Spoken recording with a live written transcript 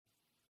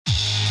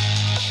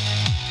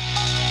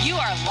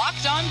are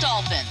Locked On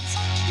Dolphins,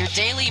 your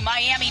daily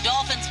Miami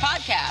Dolphins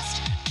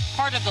podcast,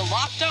 part of the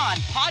Locked On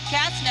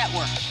Podcast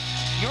Network,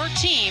 your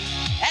team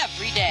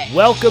every day.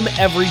 Welcome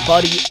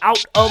everybody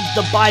out of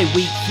the bye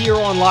week here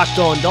on Locked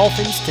On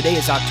Dolphins. Today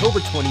is October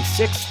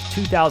 26th,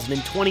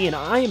 2020, and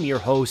I am your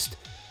host,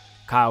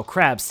 Kyle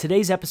Krabs.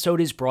 Today's episode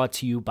is brought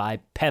to you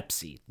by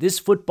Pepsi. This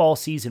football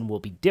season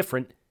will be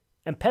different,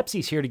 and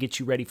Pepsi's here to get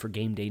you ready for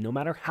game day no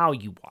matter how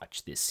you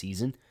watch this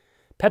season.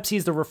 Pepsi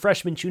is the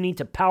refreshment you need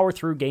to power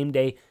through game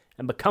day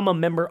and become a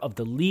member of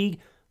the League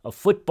of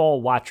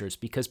Football Watchers,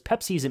 because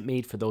Pepsi isn't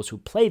made for those who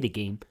play the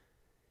game,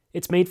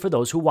 it's made for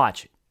those who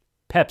watch it.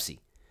 Pepsi,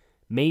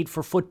 made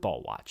for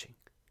football watching.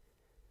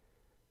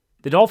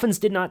 The Dolphins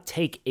did not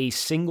take a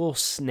single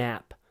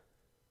snap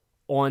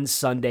on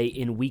Sunday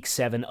in Week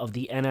 7 of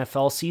the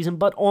NFL season,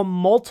 but on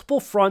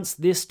multiple fronts,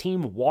 this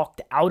team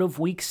walked out of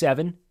Week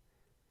 7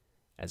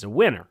 as a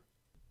winner.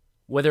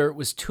 Whether it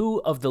was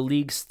two of the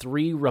league's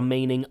three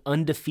remaining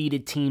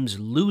undefeated teams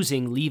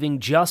losing, leaving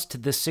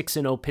just the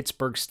 6-0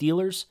 Pittsburgh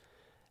Steelers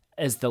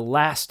as the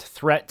last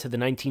threat to the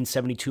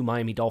 1972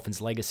 Miami Dolphins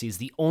legacy as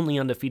the only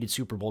undefeated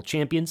Super Bowl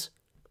champions,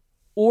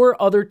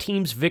 or other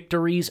teams'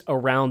 victories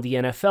around the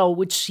NFL,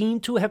 which seem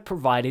to have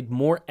provided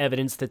more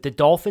evidence that the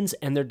Dolphins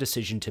and their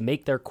decision to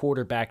make their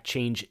quarterback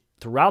change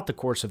throughout the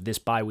course of this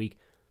bye week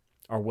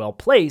are well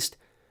placed,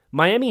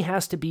 Miami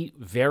has to be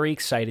very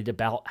excited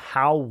about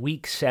how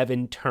Week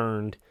 7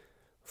 turned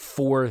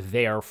for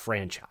their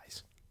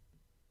franchise.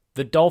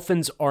 The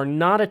Dolphins are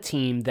not a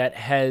team that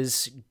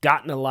has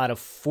gotten a lot of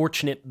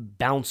fortunate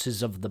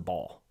bounces of the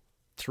ball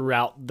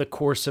throughout the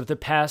course of the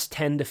past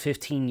 10 to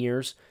 15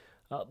 years,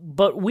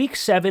 but Week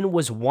 7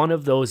 was one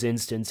of those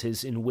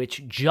instances in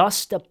which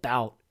just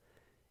about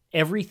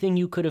everything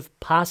you could have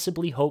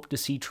possibly hoped to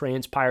see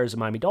transpire as a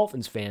Miami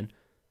Dolphins fan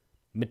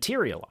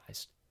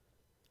materialized.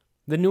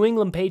 The New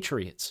England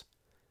Patriots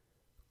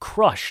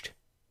crushed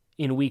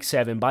in Week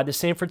 7 by the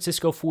San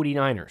Francisco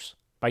 49ers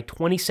by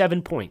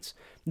 27 points.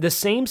 The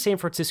same San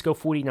Francisco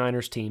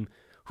 49ers team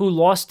who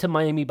lost to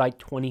Miami by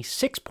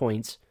 26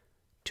 points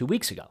 2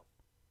 weeks ago.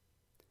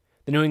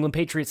 The New England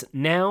Patriots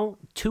now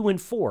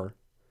 2-4.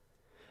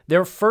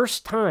 Their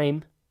first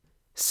time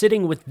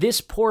sitting with this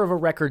poor of a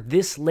record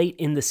this late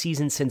in the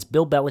season since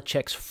Bill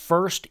Belichick's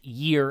first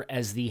year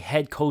as the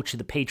head coach of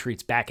the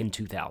Patriots back in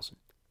 2000.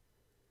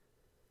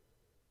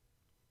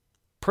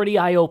 Pretty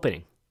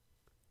eye-opening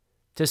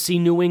to see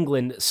New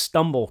England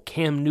stumble,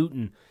 Cam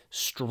Newton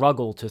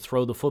struggle to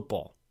throw the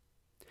football.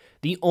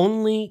 The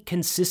only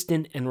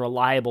consistent and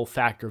reliable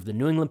factor of the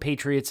New England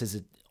Patriots as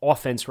an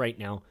offense right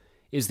now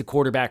is the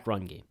quarterback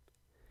run game.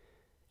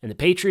 And the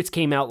Patriots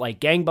came out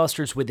like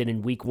gangbusters with it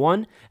in Week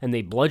 1, and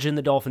they bludgeoned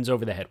the Dolphins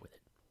over the head with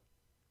it.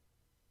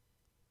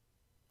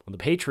 Well, the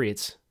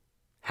Patriots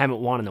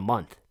haven't won in a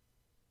month.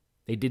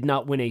 They did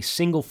not win a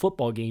single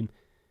football game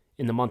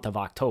in the month of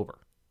October.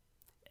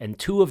 And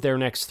 2 of their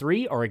next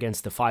 3 are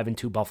against the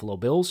 5-2 Buffalo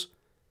Bills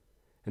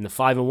and the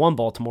 5-1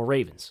 Baltimore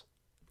Ravens.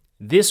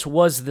 This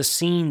was the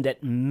scene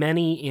that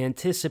many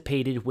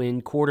anticipated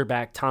when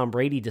quarterback Tom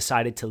Brady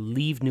decided to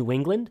leave New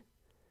England,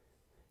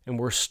 and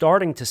we're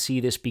starting to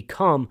see this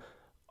become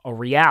a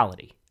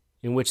reality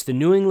in which the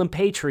New England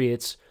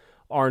Patriots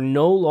are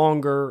no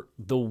longer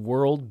the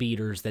world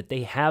beaters that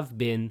they have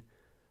been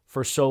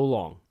for so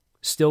long.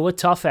 Still a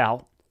tough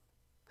out,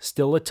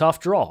 still a tough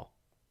draw.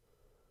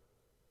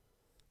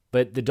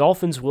 But the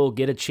Dolphins will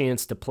get a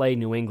chance to play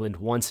New England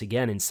once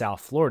again in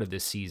South Florida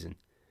this season.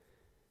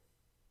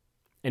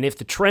 And if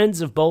the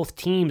trends of both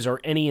teams are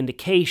any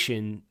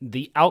indication,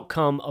 the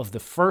outcome of the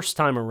first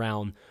time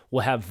around will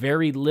have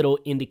very little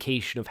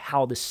indication of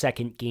how the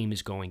second game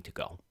is going to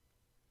go.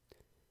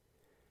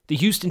 The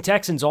Houston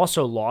Texans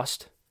also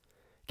lost,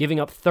 giving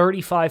up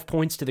 35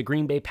 points to the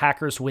Green Bay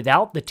Packers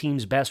without the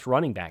team's best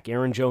running back,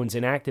 Aaron Jones,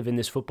 inactive in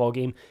this football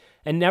game.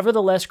 And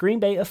nevertheless, Green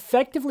Bay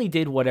effectively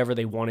did whatever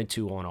they wanted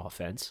to on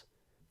offense.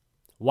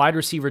 Wide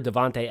receiver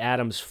Davante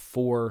Adams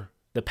for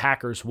the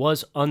Packers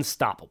was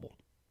unstoppable.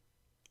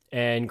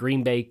 And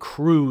Green Bay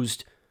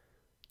cruised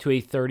to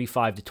a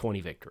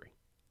 35-20 victory.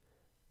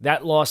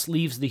 That loss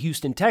leaves the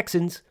Houston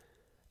Texans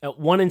at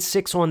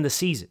 1-6 on the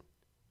season.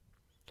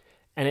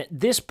 And at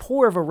this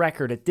poor of a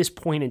record at this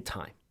point in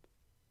time,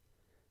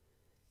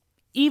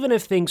 even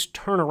if things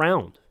turn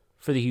around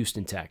for the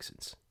Houston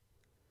Texans,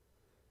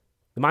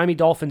 the Miami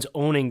Dolphins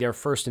owning their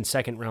first and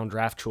second round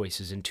draft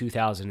choices in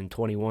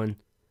 2021,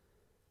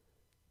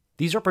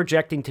 these are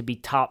projecting to be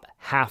top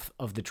half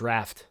of the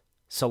draft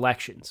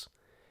selections.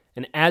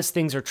 And as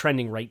things are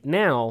trending right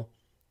now,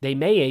 they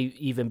may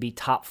even be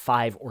top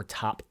 5 or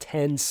top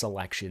 10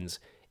 selections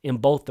in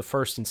both the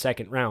first and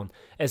second round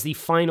as the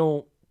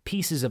final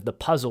pieces of the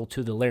puzzle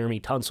to the Laramie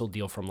Tunsil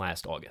deal from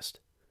last August.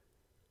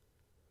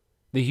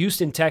 The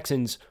Houston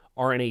Texans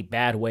are in a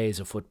bad way as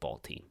a football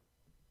team.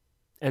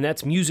 And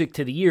that's music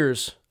to the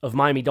ears of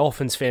Miami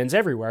Dolphins fans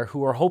everywhere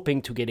who are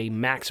hoping to get a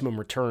maximum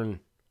return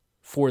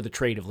for the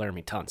trade of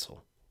Laramie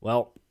Tunsil.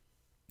 Well,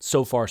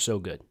 so far so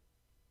good.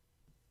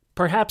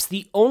 Perhaps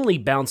the only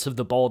bounce of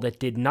the ball that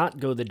did not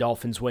go the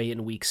Dolphins' way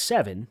in Week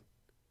 7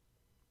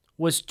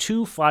 was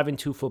two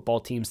 5-2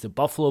 football teams, the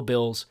Buffalo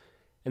Bills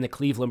and the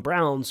Cleveland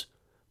Browns,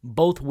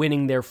 both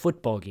winning their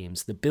football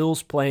games. The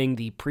Bills playing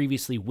the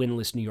previously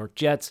winless New York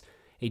Jets.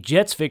 A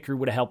Jets victory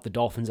would have helped the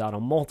Dolphins out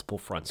on multiple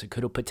fronts. It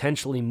could have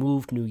potentially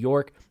moved New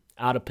York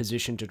out of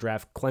position to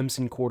draft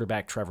Clemson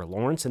quarterback Trevor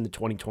Lawrence in the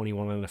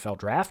 2021 NFL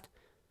Draft,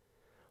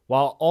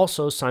 while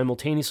also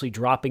simultaneously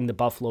dropping the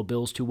Buffalo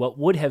Bills to what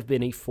would have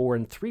been a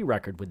 4-3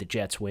 record with the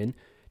Jets win,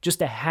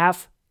 just a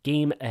half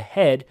game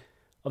ahead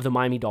of the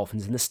Miami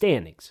Dolphins in the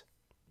standings.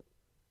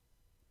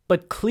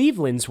 But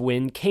Cleveland's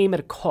win came at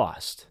a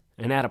cost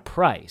and at a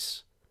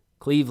price.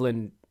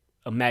 Cleveland,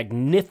 a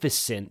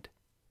magnificent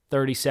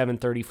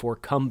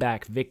 37-34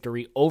 comeback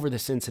victory over the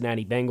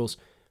Cincinnati Bengals.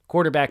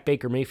 Quarterback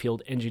Baker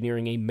Mayfield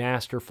engineering a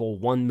masterful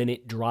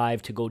 1-minute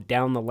drive to go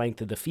down the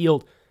length of the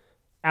field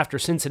after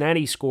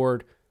Cincinnati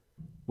scored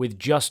with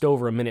just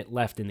over a minute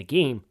left in the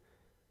game.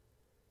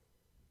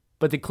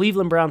 But the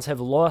Cleveland Browns have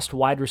lost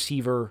wide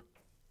receiver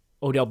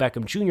Odell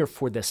Beckham Jr.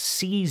 for the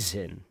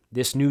season.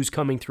 This news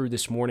coming through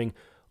this morning.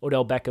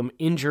 Odell Beckham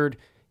injured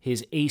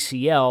his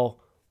ACL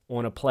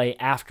on a play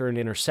after an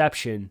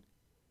interception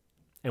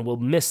and will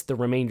miss the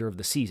remainder of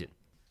the season.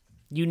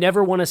 You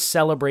never want to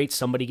celebrate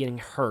somebody getting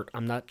hurt.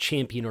 I'm not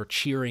championing or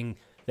cheering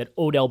that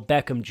Odell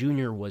Beckham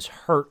Jr. was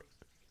hurt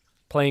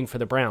playing for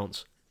the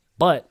Browns.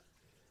 But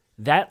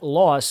that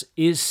loss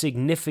is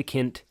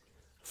significant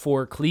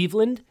for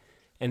Cleveland,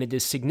 and it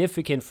is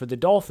significant for the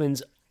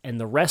Dolphins and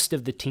the rest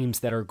of the teams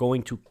that are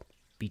going to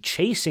be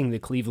chasing the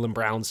Cleveland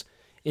Browns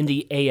in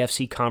the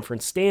AFC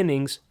conference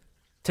standings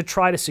to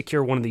try to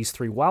secure one of these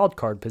three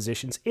wildcard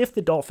positions if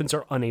the Dolphins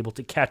are unable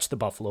to catch the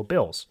Buffalo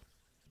Bills.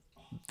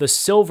 The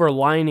silver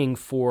lining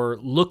for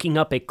looking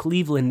up at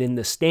Cleveland in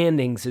the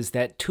standings is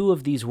that two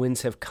of these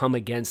wins have come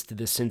against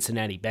the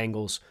Cincinnati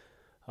Bengals,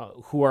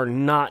 who are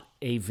not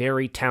a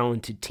very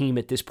talented team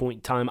at this point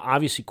in time.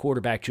 Obviously,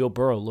 quarterback Joe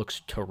Burrow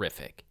looks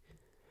terrific.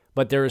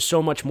 But there is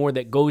so much more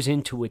that goes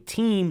into a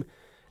team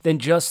than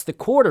just the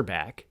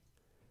quarterback.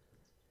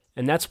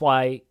 And that's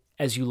why,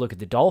 as you look at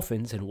the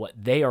Dolphins and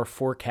what they are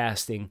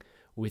forecasting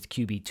with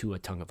QB Tua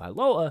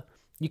Tagovailoa,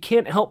 you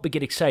can't help but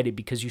get excited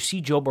because you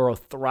see Joe Burrow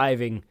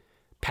thriving,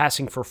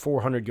 passing for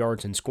 400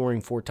 yards and scoring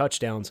 4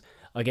 touchdowns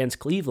against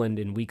Cleveland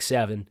in Week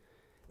 7,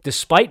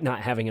 despite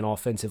not having an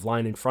offensive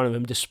line in front of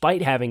him,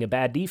 despite having a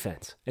bad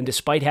defense, and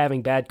despite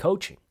having bad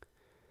coaching.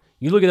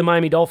 You look at the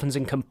Miami Dolphins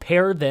and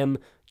compare them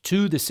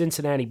to the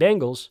Cincinnati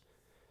Bengals.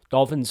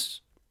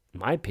 Dolphins, in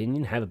my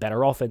opinion, have a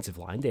better offensive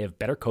line, they have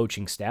better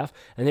coaching staff,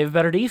 and they have a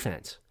better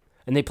defense.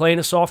 And they play in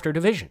a softer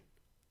division.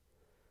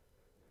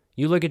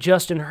 You look at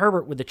Justin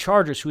Herbert with the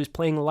Chargers, who is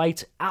playing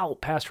lights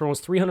out, passed for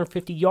almost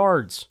 350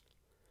 yards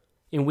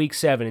in Week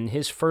 7 in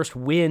his first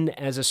win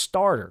as a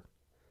starter.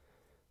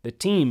 The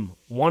team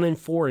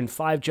 1-4 in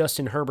 5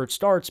 Justin Herbert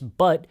starts,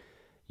 but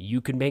you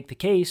can make the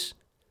case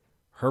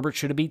Herbert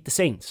should have beat the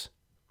Saints.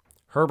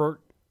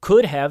 Herbert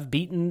could have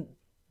beaten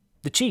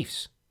the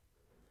Chiefs.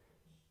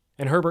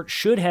 And Herbert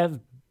should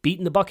have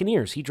beaten the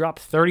Buccaneers. He dropped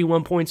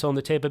 31 points on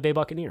the Tampa Bay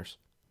Buccaneers.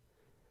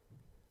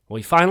 Well,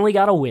 he finally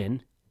got a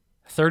win,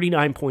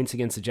 39 points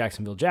against the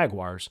Jacksonville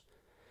Jaguars,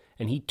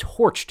 and he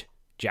torched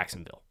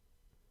Jacksonville.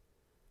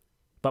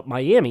 But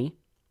Miami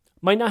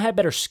might not have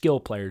better skill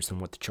players than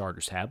what the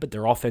Chargers have, but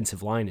their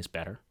offensive line is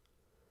better.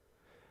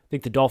 I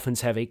think the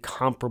Dolphins have a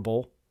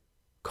comparable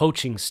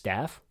coaching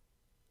staff.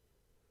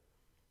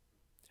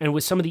 And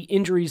with some of the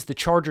injuries the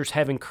Chargers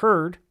have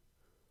incurred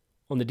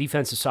on the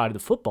defensive side of the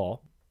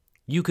football,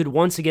 you could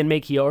once again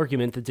make the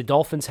argument that the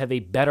Dolphins have a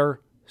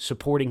better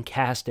supporting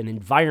cast and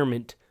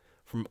environment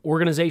from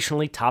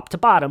organizationally top to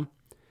bottom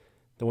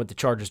than what the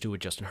Chargers do with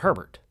Justin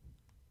Herbert.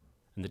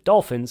 And the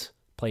Dolphins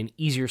play an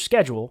easier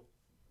schedule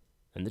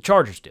than the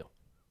Chargers do.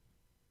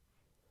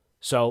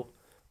 So,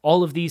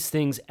 all of these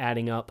things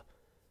adding up,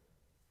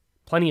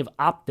 plenty of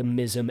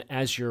optimism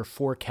as you're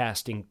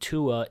forecasting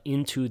Tua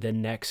into the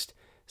next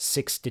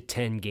 6 to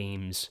 10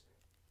 games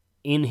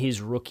in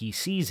his rookie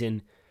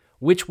season,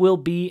 which will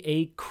be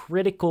a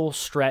critical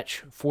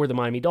stretch for the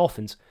Miami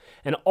Dolphins.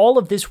 And all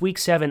of this Week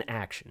 7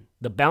 action,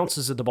 the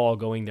bounces of the ball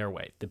going their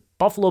way, the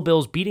Buffalo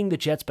Bills beating the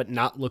Jets but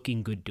not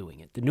looking good doing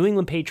it, the New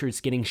England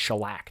Patriots getting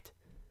shellacked,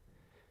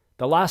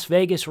 the Las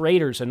Vegas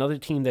Raiders, another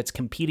team that's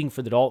competing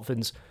for the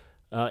Dolphins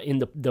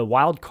in the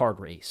wild card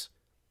race,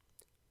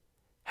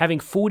 having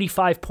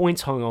 45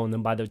 points hung on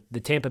them by the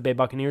Tampa Bay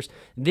Buccaneers.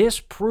 This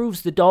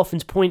proves the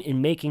Dolphins' point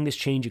in making this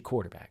change at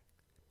quarterback.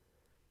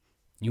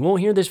 You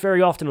won't hear this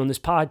very often on this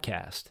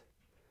podcast,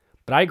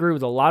 but I agree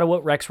with a lot of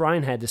what Rex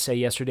Ryan had to say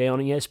yesterday on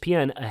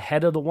ESPN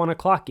ahead of the 1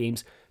 o'clock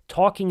games,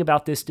 talking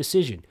about this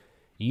decision.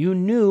 You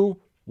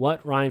knew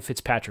what Ryan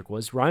Fitzpatrick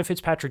was. Ryan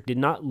Fitzpatrick did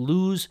not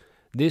lose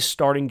this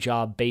starting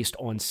job based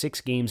on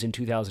 6 games in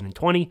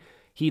 2020.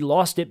 He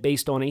lost it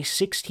based on a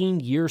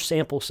 16-year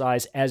sample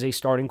size as a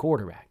starting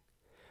quarterback.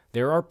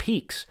 There are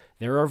peaks.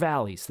 There are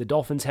valleys. The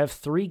Dolphins have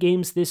 3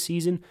 games this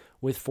season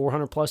with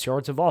 400-plus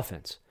yards of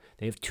offense.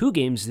 They have 2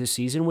 games this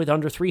season with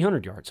under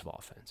 300 yards of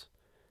offense.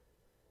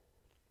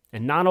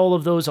 And not all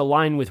of those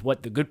align with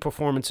what the good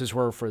performances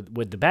were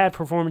with the bad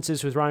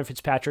performances with Ryan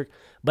Fitzpatrick,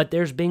 but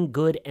there's been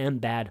good and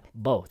bad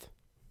both.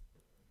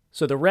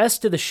 So the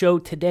rest of the show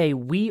today,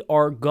 we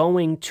are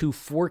going to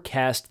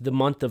forecast the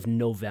month of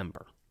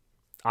November.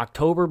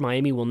 October,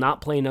 Miami will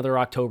not play another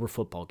October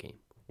football game.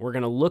 We're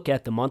going to look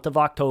at the month of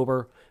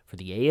October for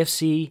the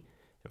AFC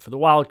and for the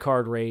wild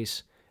card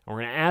race, and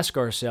we're going to ask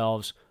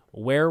ourselves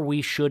where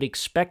we should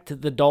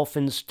expect the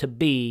Dolphins to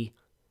be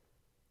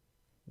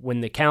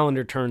when the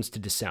calendar turns to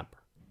December.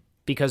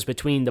 Because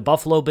between the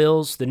Buffalo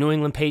Bills, the New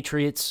England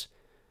Patriots,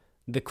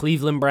 the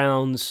Cleveland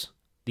Browns,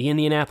 the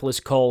Indianapolis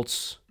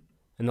Colts,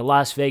 and the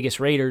Las Vegas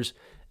Raiders,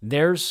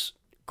 there's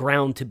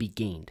ground to be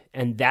gained.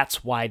 And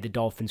that's why the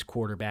Dolphins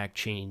quarterback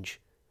change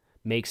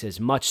makes as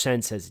much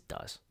sense as it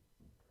does.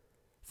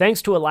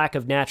 Thanks to a lack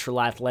of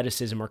natural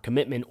athleticism or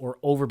commitment or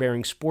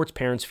overbearing sports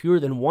parents, fewer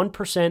than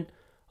 1%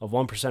 of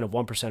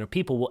 1% of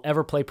people will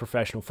ever play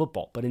professional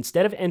football. But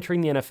instead of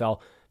entering the NFL,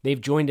 they've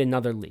joined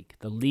another league,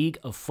 the League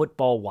of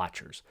Football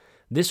Watchers.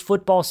 This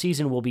football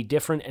season will be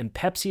different, and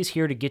Pepsi is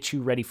here to get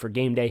you ready for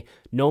game day,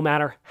 no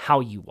matter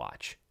how you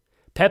watch.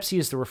 Pepsi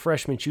is the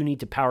refreshment you need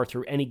to power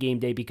through any game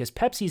day because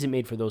Pepsi isn't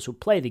made for those who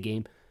play the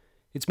game.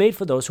 It's made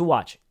for those who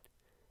watch it.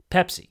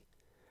 Pepsi,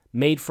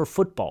 made for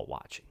football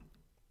watching.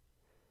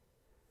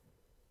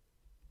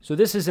 So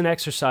this is an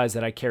exercise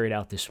that I carried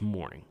out this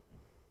morning.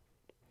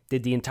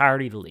 Did the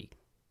entirety of the league,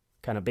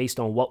 kind of based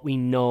on what we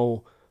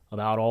know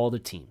about all the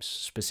teams,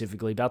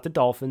 specifically about the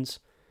Dolphins.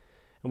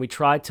 And we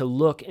tried to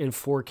look and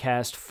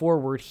forecast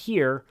forward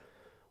here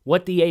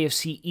what the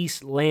AFC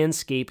East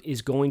landscape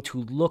is going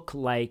to look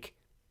like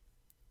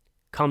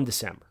come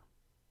December.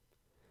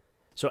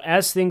 So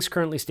as things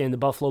currently stand, the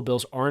Buffalo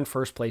Bills are in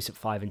first place at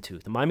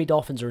 5-2. The Miami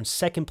Dolphins are in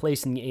second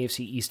place in the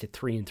AFC East at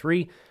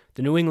 3-3.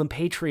 The New England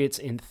Patriots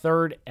in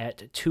third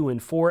at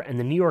 2-4. And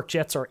the New York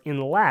Jets are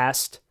in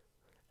last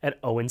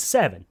at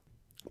 0-7.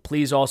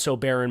 Please also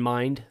bear in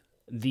mind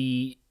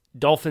the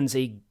Dolphins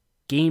a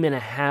game and a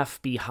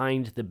half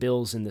behind the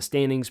Bills in the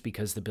standings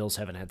because the Bills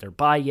haven't had their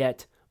bye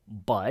yet.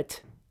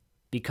 But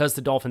because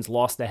the Dolphins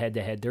lost the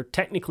head-to-head, they're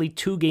technically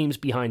 2 games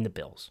behind the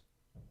Bills.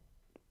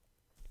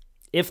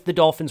 If the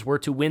Dolphins were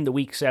to win the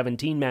Week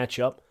 17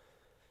 matchup,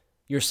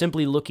 you're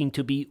simply looking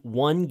to be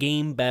 1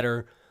 game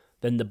better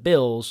than the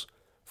Bills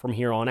from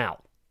here on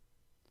out.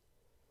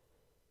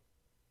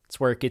 That's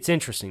where it gets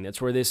interesting.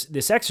 That's where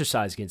this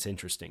exercise gets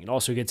interesting. It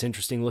also gets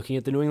interesting looking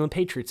at the New England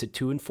Patriots at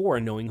 2-4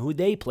 and knowing who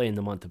they play in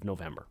the month of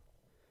November.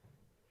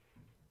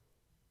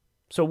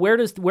 So where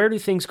do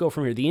things go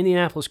from here? The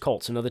Indianapolis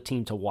Colts, another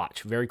team to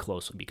watch very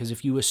closely, because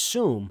if you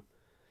assume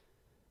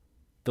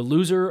the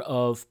loser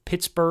of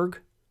Pittsburgh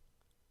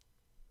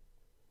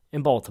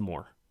and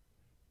Baltimore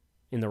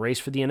in the race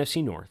for the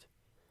NFC North,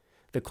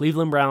 the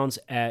Cleveland Browns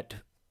at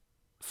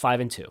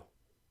 5-2.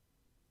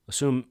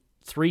 Assume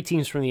 3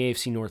 teams from the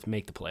AFC North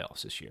make the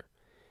playoffs this year.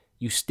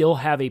 You still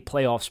have a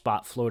playoff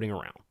spot floating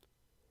around.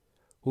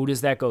 Who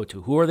does that go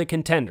to? Who are the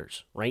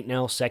contenders? Right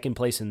now, second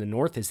place in the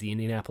North is the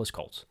Indianapolis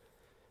Colts.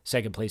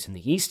 Second place in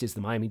the East is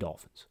the Miami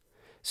Dolphins.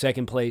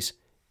 Second place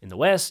in the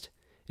West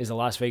is the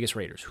Las Vegas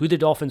Raiders, who the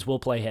Dolphins will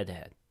play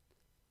head-to-head.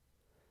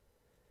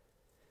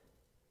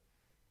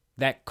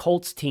 That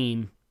Colts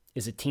team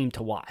is a team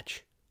to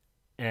watch.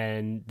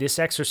 And this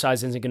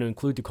exercise isn't going to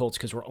include the Colts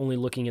because we're only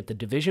looking at the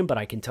division, but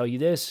I can tell you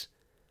this.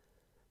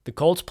 The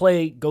Colts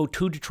go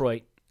to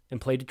Detroit and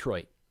play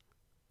Detroit.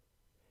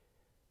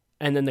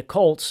 And then the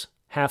Colts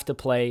have to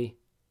play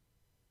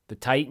the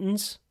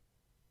Titans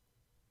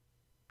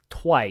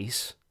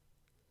twice,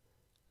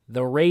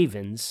 the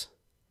Ravens,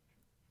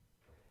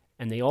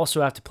 and they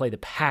also have to play the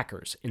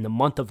Packers in the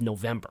month of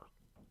November.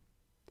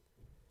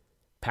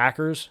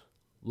 Packers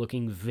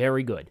looking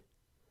very good.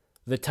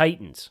 The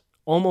Titans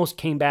almost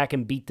came back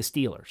and beat the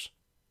Steelers,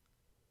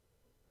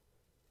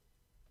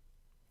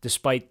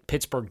 despite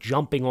Pittsburgh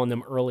jumping on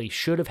them early,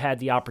 should have had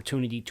the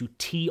opportunity to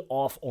tee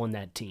off on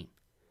that team.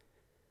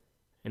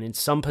 And in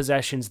some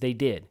possessions, they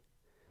did.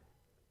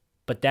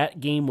 But that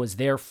game was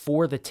there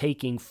for the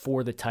taking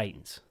for the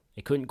Titans.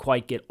 They couldn't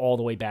quite get all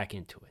the way back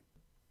into it.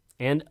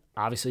 And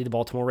obviously the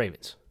Baltimore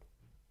Ravens.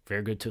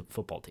 Very good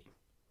football team.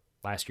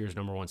 Last year's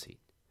number 1 seed.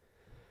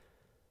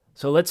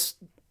 So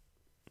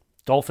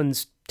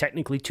Dolphins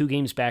technically 2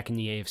 games back in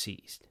the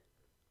AFC East.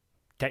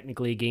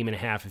 Technically a game and a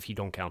half if you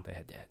don't count the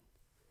head-to-head.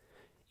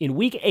 In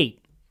Week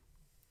 8,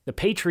 the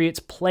Patriots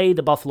play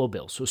the Buffalo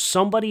Bills, so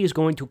somebody is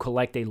going to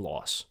collect a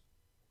loss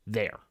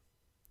there.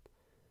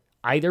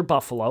 Either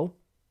Buffalo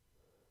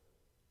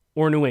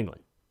or New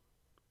England.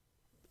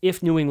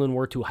 If New England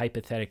were to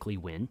hypothetically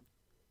win,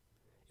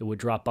 it would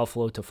drop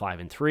Buffalo to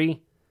 5-3.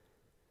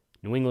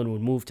 New England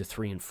would move to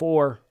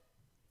 3-4.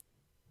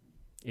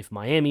 If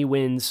Miami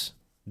wins,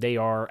 they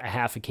are a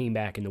half a game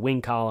back in the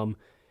win column.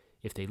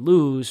 If they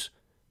lose,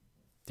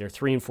 they're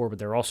 3-4, but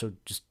they're also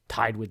just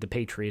tied with the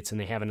Patriots,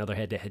 and they have another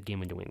head-to-head game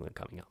with New England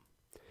coming up.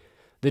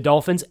 The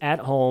Dolphins at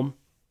home,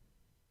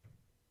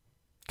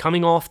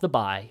 coming off the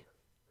bye,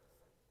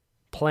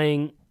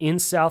 playing in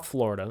South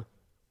Florida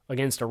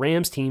against a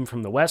Rams team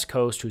from the West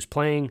Coast who's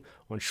playing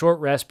on short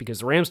rest because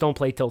the Rams don't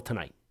play till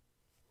tonight.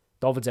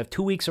 Dolphins have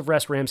 2 weeks of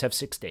rest. Rams have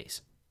 6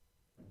 days.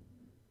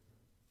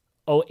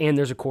 Oh, and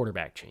there's a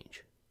quarterback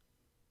change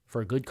for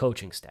a good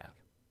coaching staff.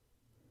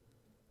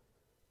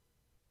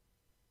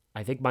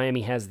 I think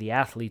Miami has the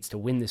athletes to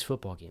win this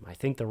football game. I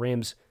think the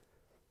Rams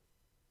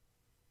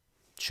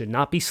should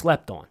not be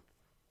slept on.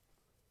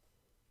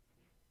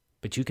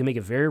 But you can make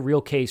a very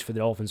real case for the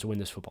Dolphins to win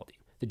this football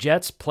game. The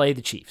Jets play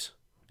the Chiefs.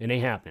 It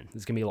ain't happening.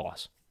 It's going to be a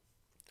loss.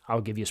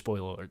 I'll give you a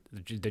spoiler alert.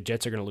 The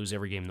Jets are going to lose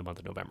every game in the month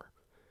of November.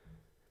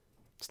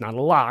 It's not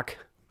a lock,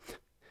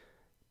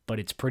 but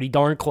it's pretty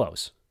darn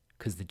close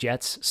because the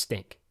Jets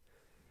stink.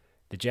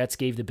 The Jets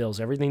gave the Bills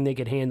everything they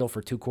could handle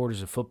for 2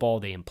 quarters of football.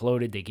 They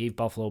imploded. They gave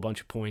Buffalo a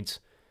bunch of points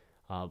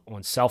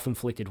on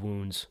self-inflicted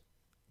wounds.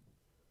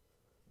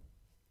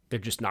 They're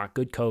just not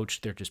good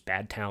coached. They're just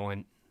bad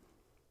talent.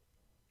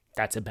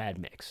 That's a bad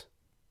mix.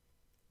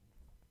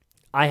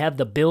 I have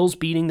the Bills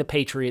beating the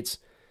Patriots,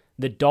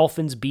 the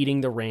Dolphins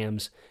beating the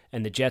Rams,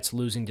 and the Jets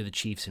losing to the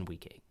Chiefs in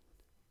Week 8.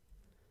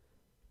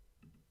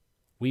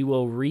 We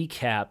will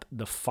recap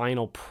the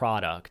final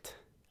product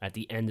at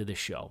the end of the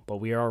show, but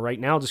we are right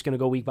now just going to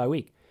go week by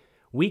week.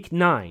 Week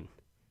 9.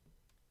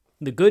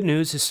 The good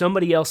news is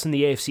somebody else in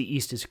the AFC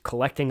East is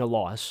collecting a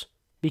loss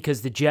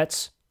because the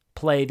Jets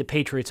play the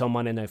Patriots on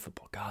Monday Night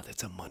Football. God,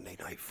 that's a Monday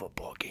Night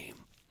Football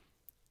game.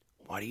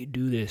 Why do you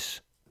do this,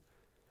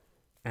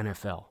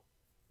 NFL?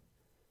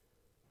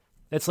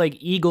 That's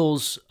like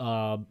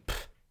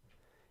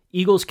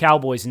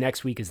Eagles-Cowboys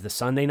next week is the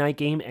Sunday night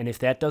game, and if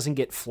that doesn't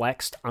get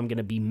flexed, I'm going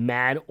to be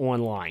mad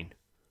online.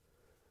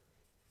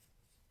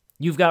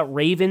 You've got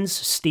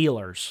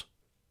Ravens-Steelers,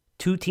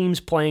 2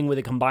 teams playing with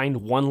a combined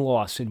 1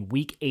 loss in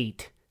Week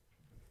 8,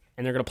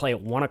 and they're going to play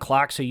at 1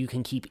 o'clock so you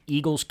can keep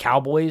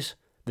Eagles-Cowboys,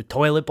 the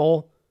toilet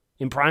bowl,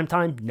 in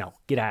primetime? No,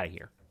 get out of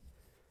here.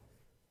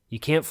 You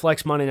can't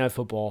flex Monday Night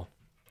Football.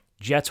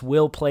 Jets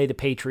will play the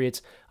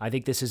Patriots. I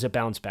think this is a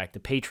bounce back. The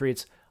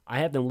Patriots, I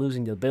have them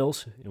losing to the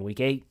Bills in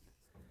Week 8.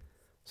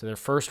 So their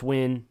first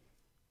win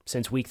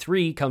since Week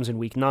 3 comes in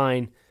Week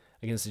 9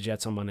 against the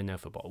Jets on Monday Night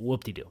Football.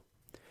 Whoop-de-doo.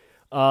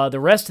 The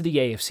rest of the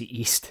AFC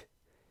East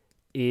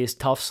is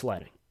tough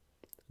sledding.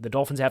 The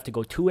Dolphins have to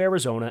go to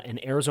Arizona,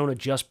 and Arizona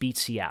just beat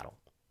Seattle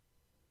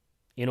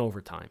in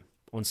overtime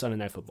on Sunday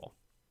Night Football.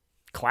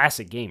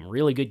 Classic game.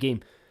 Really good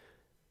game.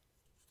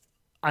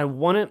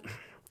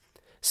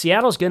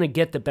 Seattle's going to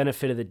get the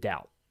benefit of the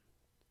doubt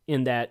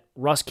in that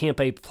Russ can't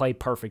play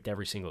perfect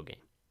every single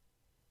game.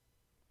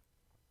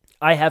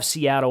 I have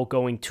Seattle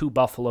going to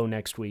Buffalo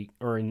next week,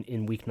 or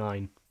in Week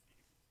 9,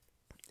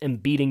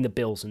 and beating the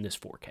Bills in this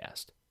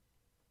forecast.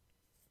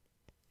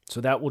 So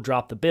that will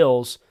drop the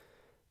Bills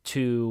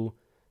to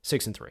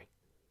 6-3.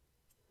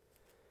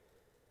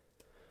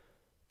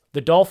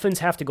 The Dolphins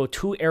have to go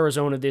to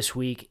Arizona this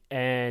week,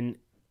 and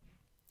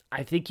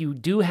I think you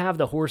do have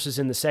the horses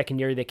in the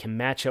secondary that can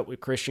match up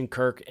with Christian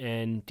Kirk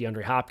and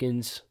DeAndre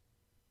Hopkins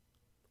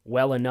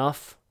well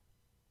enough.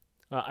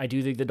 I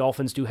do think the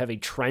Dolphins do have a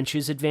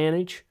trenches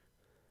advantage,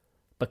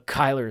 but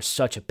Kyler is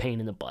such a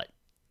pain in the butt.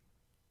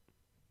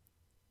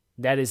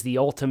 That is the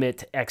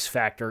ultimate X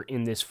factor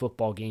in this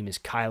football game is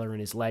Kyler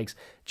and his legs,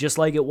 just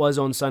like it was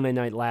on Sunday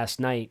night last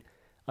night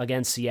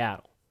against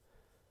Seattle.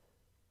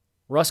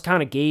 Russ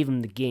kind of gave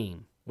him the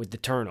game with the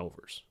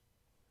turnovers.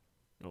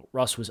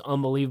 Russ was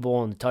unbelievable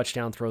on the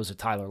touchdown throws of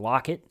Tyler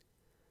Lockett.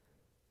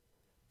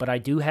 But I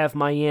do have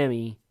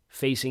Miami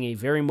facing a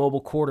very mobile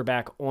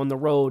quarterback on the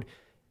road.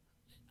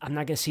 I'm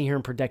not going to sit here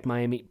and predict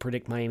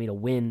Miami to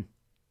win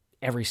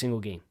every single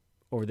game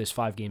over this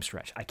 5-game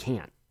stretch. I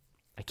can't.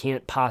 I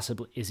can't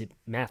possibly. Is it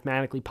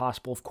mathematically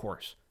possible? Of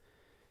course.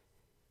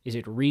 Is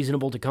it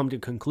reasonable to come to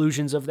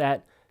conclusions of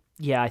that?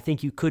 Yeah, I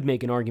think you could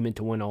make an argument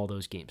to win all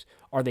those games.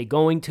 Are they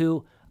going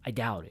to? I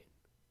doubt it.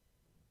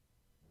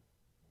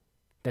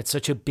 That's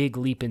such a big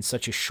leap in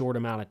such a short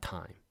amount of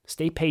time.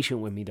 Stay patient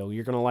with me, though.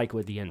 You're going to like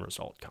what the end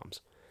result comes.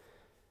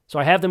 So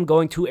I have them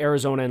going to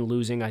Arizona and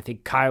losing. I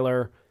think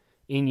Kyler,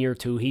 in year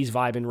 2, he's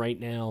vibing right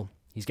now.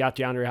 He's got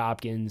DeAndre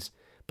Hopkins,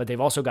 but they've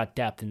also got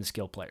depth in the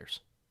skill players.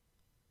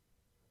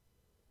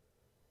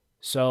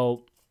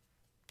 So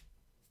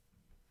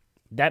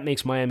that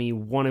makes Miami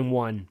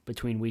 1-1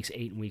 between weeks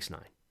 8 and weeks 9.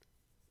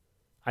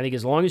 I think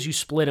as long as you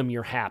split them,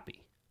 you're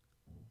happy.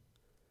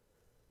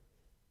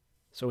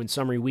 So in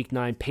summary, Week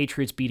 9,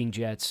 Patriots beating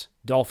Jets,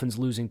 Dolphins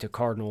losing to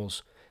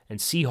Cardinals, and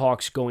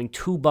Seahawks going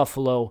to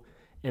Buffalo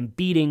and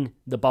beating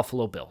the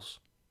Buffalo Bills.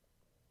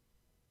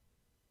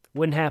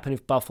 Wouldn't happen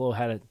if Buffalo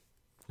had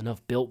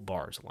enough Built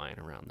Bars lying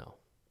around, though.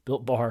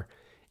 Built Bar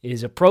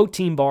is a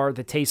protein bar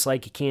that tastes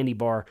like a candy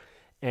bar,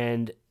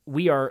 and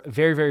we are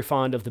very, very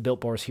fond of the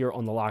Built Bars here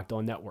on the Locked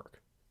On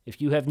Network.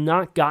 If you have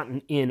not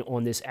gotten in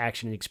on this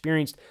action and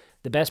experienced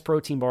the best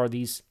protein bar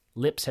these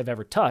lips have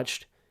ever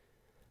touched,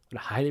 I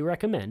would highly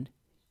recommend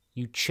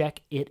you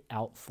check it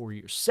out for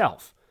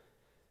yourself.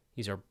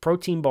 These are a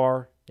protein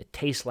bar that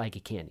tastes like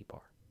a candy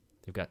bar.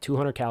 They've got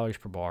 200 calories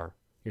per bar.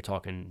 You're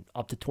talking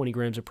up to 20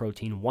 grams of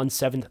protein,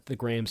 1/7 the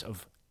grams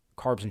of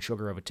carbs and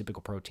sugar of a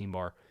typical protein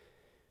bar.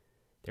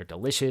 They're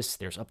delicious.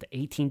 There's up to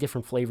 18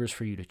 different flavors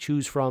for you to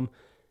choose from.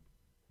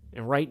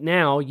 And right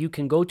now, you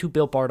can go to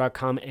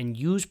BuiltBar.com and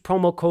use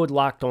promo code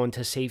LOCKEDON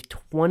to save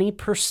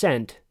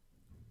 20%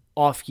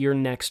 off your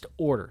next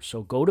order.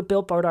 So go to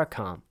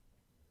BuiltBar.com,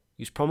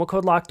 use promo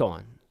code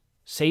LOCKEDON,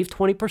 save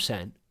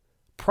 20%,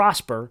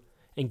 prosper,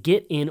 and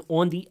get in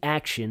on the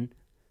action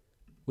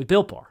with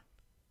Built Bar.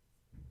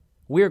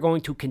 We are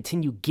going to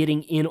continue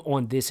getting in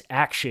on this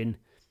action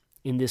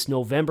in this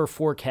November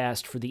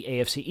forecast for the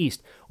AFC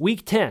East.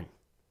 Week 10.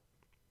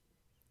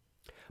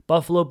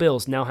 Buffalo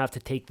Bills now have to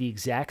take the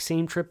exact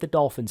same trip the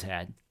Dolphins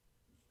had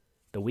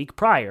the week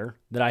prior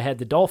that I had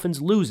the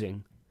Dolphins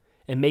losing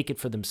and make it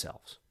for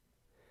themselves.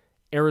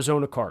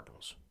 Arizona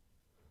Cardinals.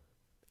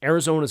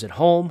 Arizona's at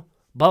home.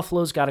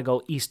 Buffalo's got to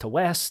go east to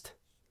west.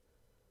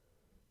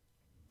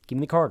 Give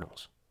me the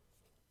Cardinals.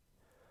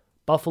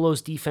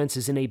 Buffalo's defense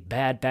is in a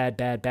bad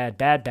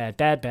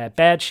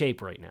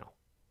shape right now.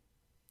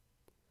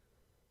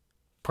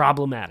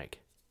 Problematic.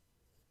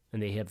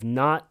 And they have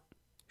not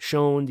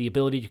shown the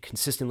ability to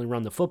consistently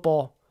run the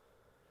football.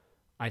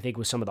 I think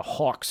with some of the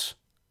hawks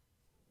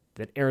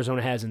that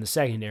Arizona has in the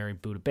secondary,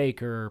 Budda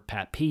Baker,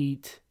 Pat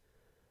Pete,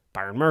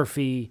 Byron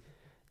Murphy,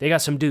 they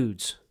got some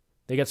dudes.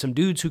 They got some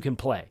dudes who can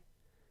play.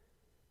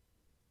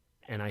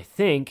 And I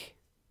think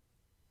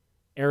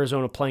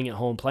Arizona playing at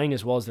home, playing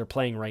as well as they're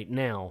playing right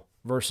now,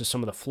 versus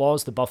some of the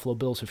flaws the Buffalo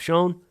Bills have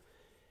shown,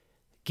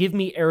 give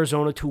me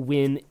Arizona to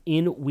win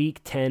in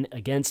Week 10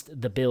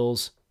 against the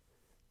Bills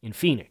in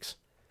Phoenix.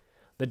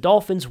 The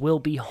Dolphins will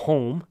be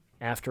home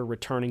after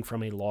returning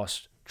from a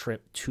lost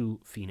trip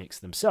to Phoenix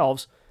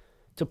themselves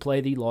to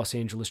play the Los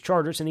Angeles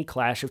Chargers in a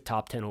clash of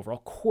top 10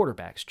 overall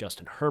quarterbacks.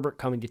 Justin Herbert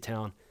coming to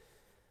town.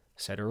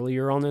 Said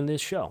earlier on in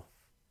this show,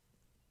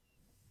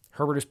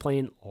 Herbert is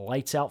playing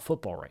lights-out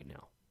football right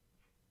now.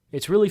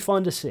 It's really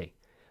fun to see.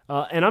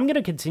 And I'm going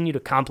to continue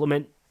to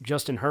compliment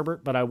Justin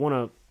Herbert, but I want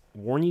to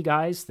warn you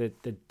guys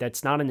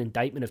that's not an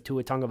indictment of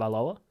Tua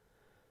Tagovailoa.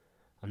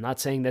 I'm not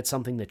saying that's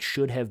something that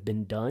should have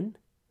been done,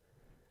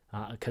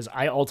 because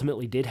I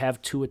ultimately did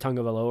have Tua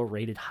Tagovailoa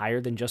rated higher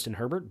than Justin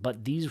Herbert,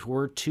 but these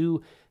were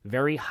two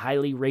very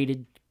highly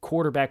rated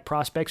quarterback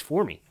prospects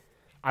for me.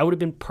 I would have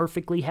been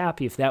perfectly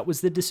happy if that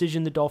was the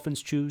decision the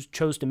Dolphins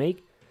chose to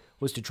make,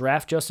 was to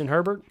draft Justin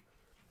Herbert.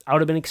 I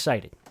would have been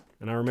excited.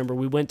 And I remember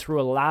we went through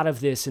a lot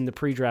of this in the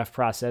pre-draft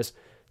process,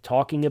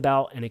 talking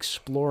about and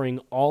exploring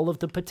all of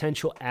the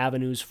potential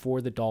avenues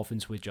for the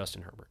Dolphins with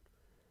Justin Herbert.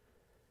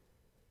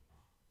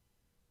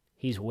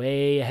 He's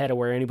way ahead of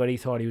where anybody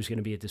thought he was going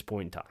to be at this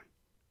point in time.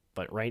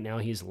 But right now,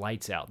 he's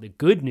lights out. The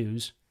good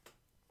news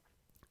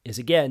is,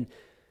 again,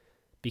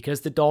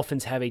 because the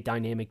Dolphins have a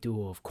dynamic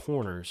duo of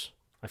corners,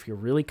 I feel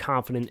really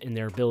confident in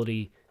their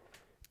ability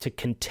to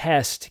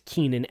contest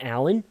Keenan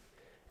Allen,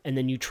 and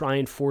then you try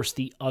and force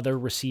the other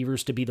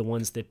receivers to be the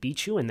ones that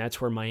beat you, and that's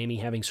where Miami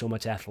having so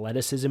much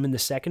athleticism in the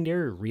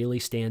secondary really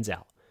stands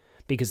out.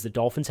 Because the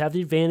Dolphins have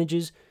the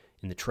advantages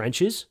in the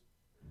trenches.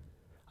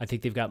 I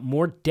think they've got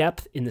more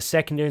depth in the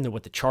secondary than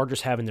what the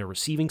Chargers have in their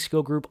receiving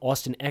skill group.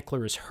 Austin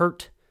Eckler is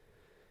hurt.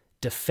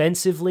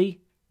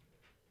 Defensively,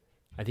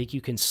 I think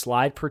you can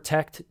slide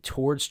protect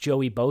towards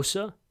Joey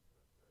Bosa.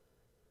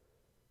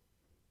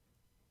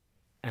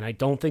 And I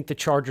don't think the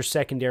Chargers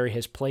secondary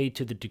has played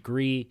to the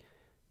degree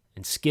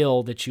and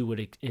skill that you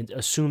would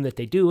assume that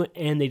they do,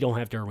 and they don't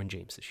have Derwin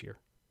James this year.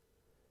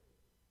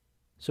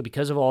 So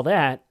because of all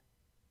that,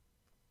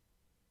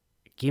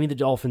 give me the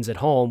Dolphins at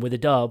home with a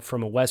dub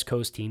from a West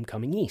Coast team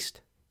coming east,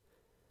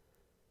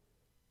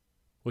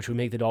 which would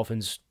make the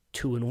Dolphins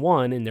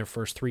 2-1 in their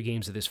first 3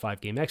 games of this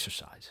 5-game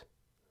exercise.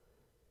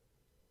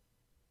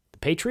 The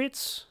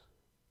Patriots,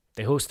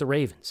 they host the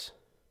Ravens.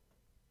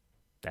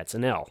 That's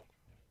an L.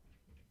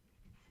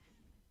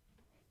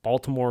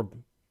 Baltimore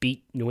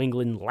beat New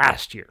England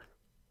last year.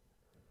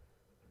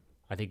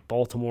 I think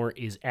Baltimore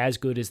is as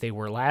good as they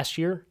were last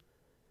year,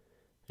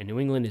 and New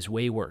England is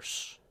way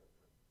worse.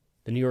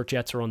 The New York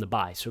Jets are on the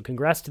bye, so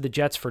congrats to the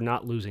Jets for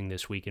not losing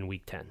this week in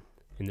Week 10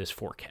 in this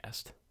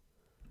forecast.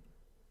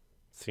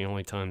 It's the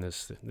only time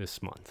this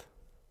month.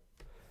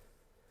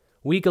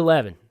 Week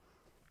 11,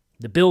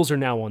 the Bills are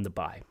now on the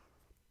bye.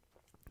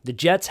 The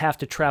Jets have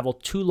to travel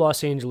to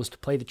Los Angeles to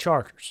play the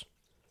Chargers.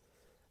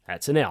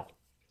 That's an L.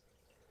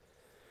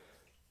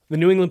 The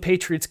New England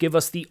Patriots give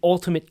us the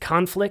ultimate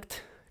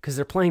conflict because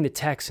they're playing the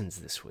Texans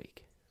this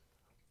week.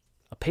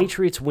 A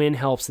Patriots win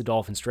helps the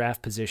Dolphins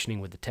draft positioning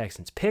with the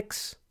Texans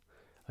picks.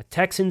 A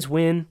Texans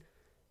win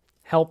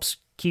helps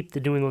keep the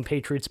New England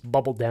Patriots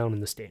bubbled down in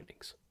the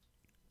standings.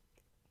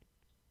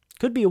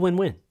 Could be a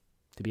win-win,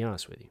 to be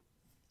honest with you.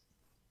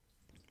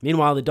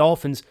 Meanwhile, the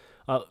Dolphins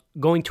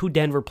going to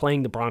Denver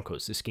playing the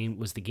Broncos. This game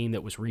was the game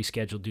that was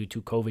rescheduled due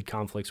to COVID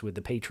conflicts with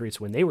the Patriots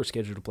when they were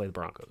scheduled to play the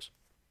Broncos.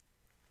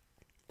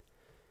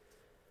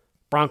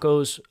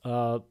 Broncos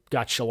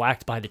got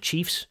shellacked by the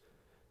Chiefs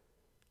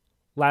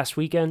last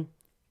weekend.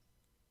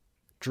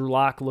 Drew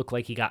Lock looked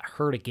like he got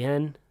hurt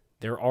again.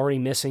 They're already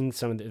missing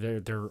some of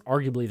they're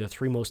arguably the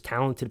 3 most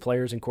talented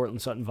players in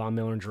Courtland Sutton, Von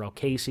Miller, and Jarrell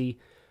Casey.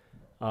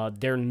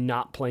 They're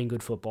not playing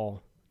good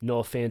football.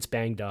 Noah Fant's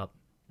banged up.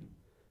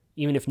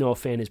 even if Noah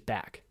Fant is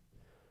back.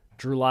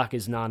 Drew Lock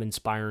is not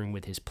inspiring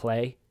with his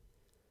play.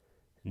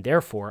 And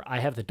therefore, I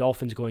have the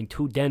Dolphins going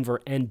to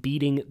Denver and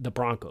beating the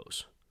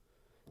Broncos.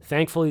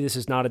 Thankfully, this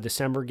is not a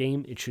December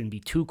game. It shouldn't be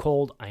too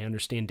cold. I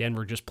understand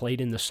Denver just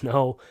played in the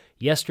snow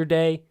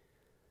yesterday,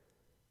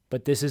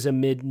 but this is a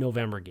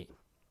mid-November game.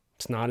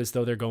 It's not as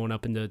though they're going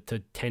up into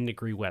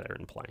 10-degree weather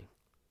and playing.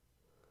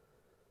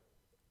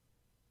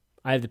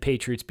 I have the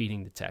Patriots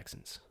beating the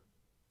Texans.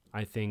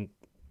 I think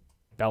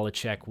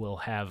Belichick will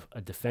have a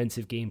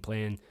defensive game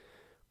plan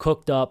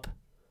cooked up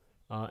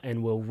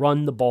and will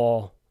run the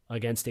ball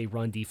against a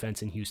run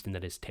defense in Houston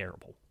that is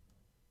terrible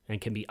and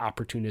can be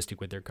opportunistic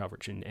with their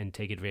coverage and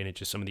take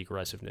advantage of some of the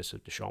aggressiveness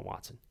of Deshaun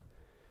Watson.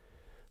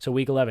 So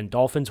Week 11,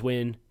 Dolphins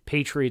win,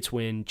 Patriots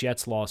win,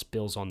 Jets loss,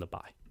 Bills on the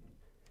bye.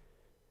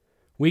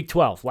 Week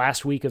 12,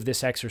 last week of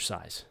this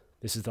exercise.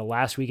 This is the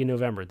last week in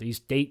November. These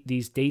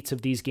dates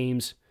of these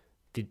games,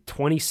 the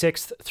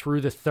 26th through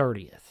the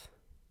 30th.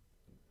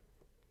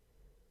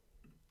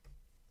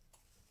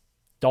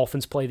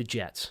 Dolphins play the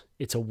Jets.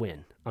 It's a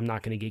win. I'm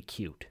not going to get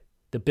cute.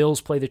 The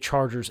Bills play the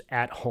Chargers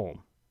at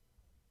home.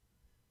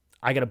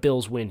 I got a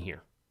Bills win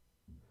here.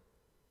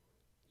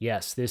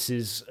 Yes, this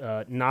is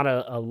not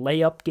a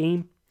layup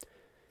game,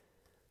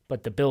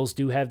 but the Bills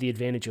do have the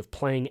advantage of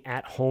playing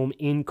at home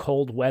in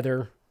cold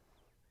weather.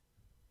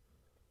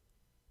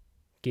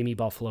 Give me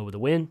Buffalo with a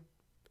win.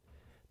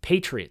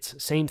 Patriots,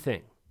 same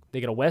thing. They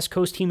got a West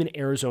Coast team in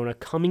Arizona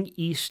coming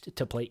east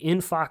to play in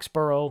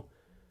Foxborough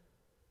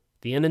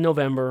the end of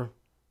November.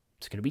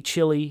 It's going to be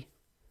chilly.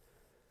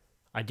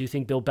 I do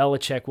think Bill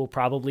Belichick will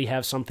probably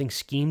have something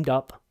schemed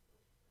up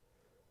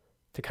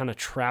to kind of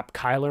trap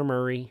Kyler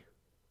Murray.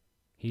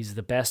 He's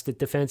the best at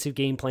defensive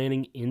game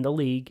planning in the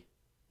league.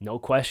 No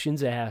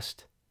questions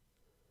asked.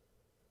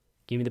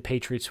 Give me the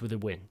Patriots with a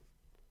win.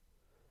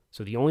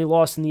 So the only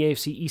loss in the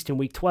AFC East in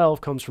Week 12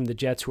 comes from the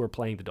Jets, who are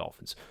playing the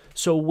Dolphins.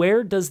 So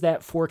where does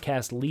that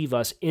forecast leave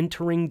us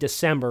entering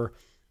December,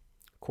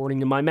 according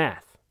to my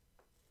math?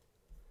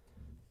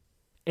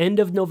 End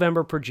of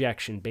November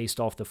projection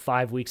based off the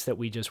 5 weeks that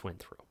we just went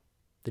through.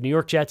 The New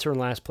York Jets are in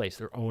last place.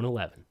 They're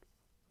 0-11.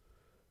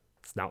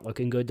 It's not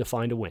looking good to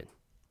find a win.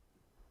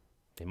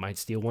 They might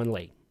steal one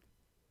late.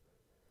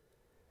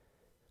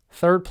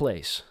 Third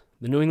place,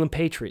 the New England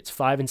Patriots,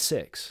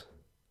 5-6.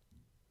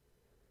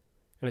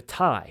 And a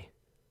tie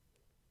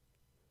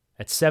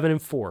at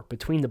 7-4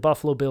 between the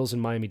Buffalo Bills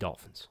and Miami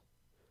Dolphins.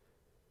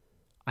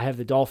 I have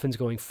the Dolphins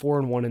going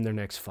 4-1 in their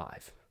next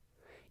 5.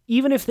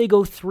 Even if they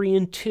go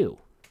 3-2,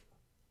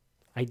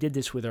 I did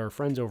this with our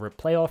friends over at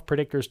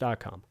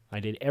playoffpredictors.com. I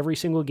did every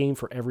single game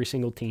for every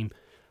single team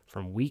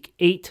from Week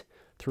 8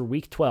 through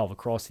Week 12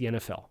 across the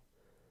NFL.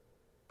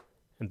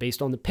 And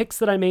based on the picks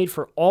that I made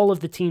for all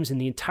of the teams in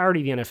the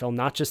entirety of the NFL,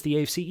 not just the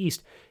AFC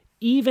East,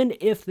 even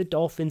if the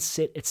Dolphins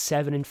sit at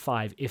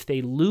 7-5, if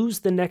they lose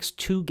the next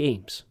 2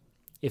 games,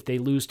 if they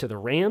lose to the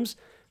Rams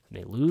and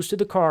they lose to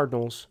the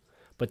Cardinals,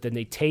 but then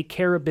they take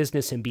care of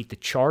business and beat the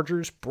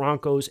Chargers,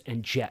 Broncos,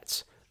 and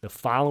Jets the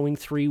following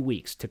 3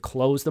 weeks to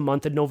close the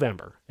month of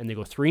November, and they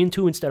go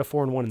 3-2 instead of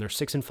 4-1, and they're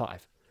 6-5.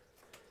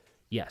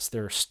 Yes,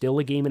 they're still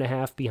a game and a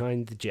half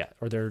behind the Jets,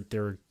 or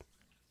they're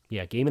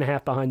game and a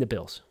half behind the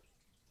Bills,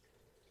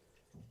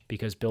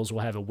 because Bills will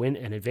have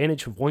an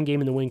advantage of 1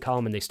 game in the win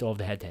column, and they still have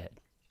the head-to-head.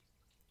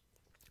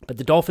 But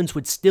the Dolphins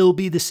would still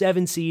be the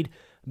 7 seed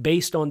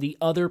based on the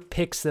other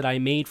picks that I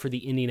made for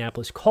the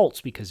Indianapolis Colts,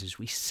 because as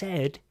we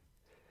said,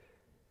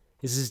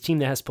 this is a team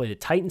that has to play the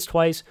Titans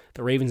twice,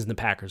 the Ravens, and the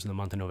Packers in the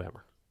month of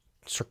November.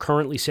 So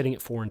currently sitting at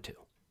 4-2.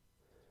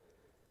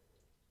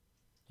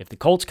 If the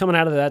Colts coming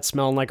out of that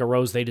smelling like a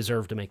rose, they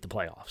deserve to make the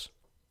playoffs.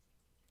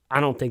 I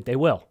don't think they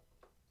will.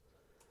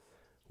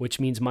 Which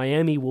means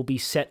Miami will be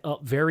set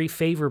up very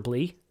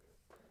favorably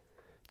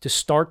to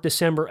start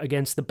December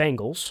against the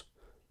Bengals,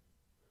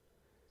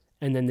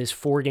 and then this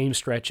 4-game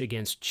stretch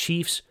against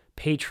Chiefs,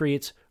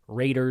 Patriots,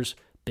 Raiders,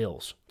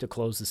 Bills to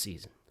close the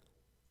season.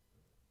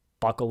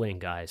 Buckle in,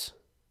 guys.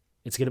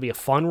 It's going to be a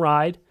fun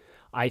ride.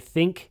 I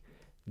think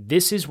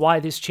this is why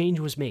this change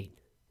was made.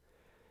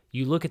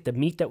 You look at the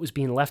meat that was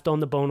being left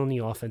on the bone on the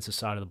offensive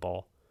side of the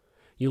ball.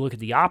 You look at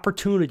the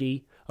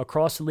opportunity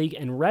across the league,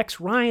 and Rex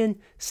Ryan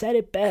said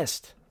it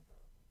best,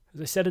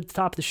 as I said at the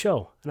top of the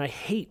show, and I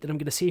hate that I'm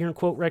going to sit here and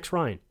quote Rex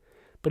Ryan,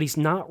 but he's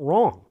not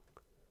wrong.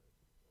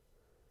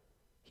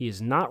 He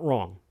is not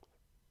wrong.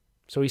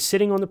 So he's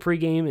sitting on the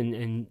pregame,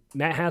 and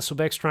Matt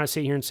Hasselbeck's trying to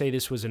sit here and say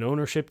this was an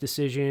ownership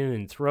decision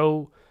and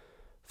throw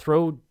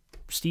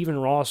Stephen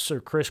Ross or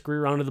Chris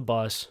Greer onto the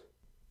bus.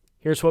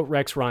 Here's what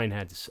Rex Ryan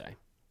had to say.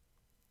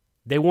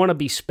 They want to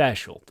be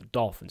special, the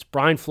Dolphins.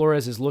 Brian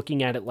Flores is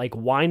looking at it like,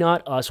 why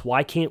not us?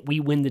 Why can't we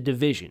win the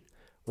division?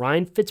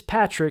 Ryan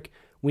Fitzpatrick,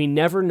 we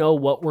never know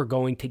what we're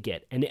going to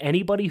get. And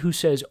anybody who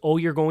says, oh,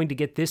 you're going to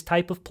get this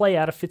type of play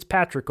out of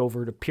Fitzpatrick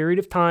over a period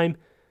of time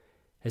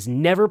has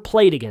never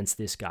played against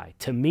this guy.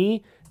 To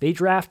me, they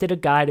drafted a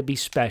guy to be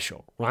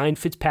special. Ryan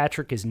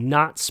Fitzpatrick is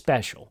not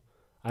special.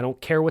 I don't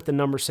care what the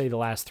numbers say the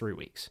last 3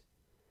 weeks.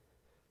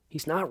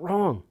 He's not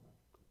wrong.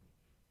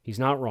 He's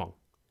not wrong.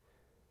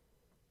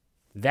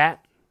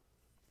 That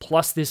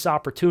plus this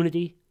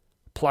opportunity,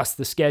 plus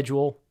the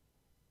schedule.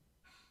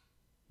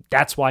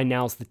 That's why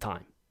now's the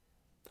time.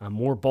 I'm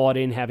more bought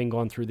in having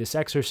gone through this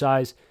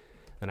exercise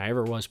than I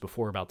ever was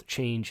before about the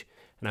change,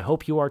 and I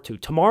hope you are too.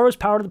 Tomorrow's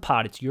Power to the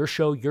Pod. It's your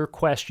show, your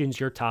questions,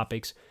 your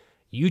topics.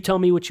 You tell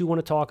me what you want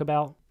to talk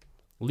about.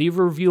 Leave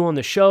a review on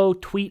the show.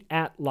 Tweet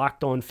at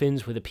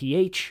LockedOnFins with a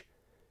PH,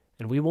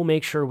 and we will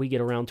make sure we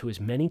get around to as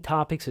many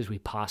topics as we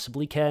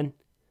possibly can.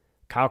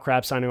 Kyle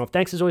Crabbs signing off.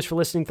 Thanks as always for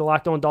listening to the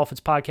Locked On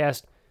Dolphins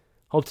podcast.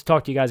 Hope to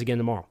talk to you guys again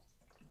tomorrow.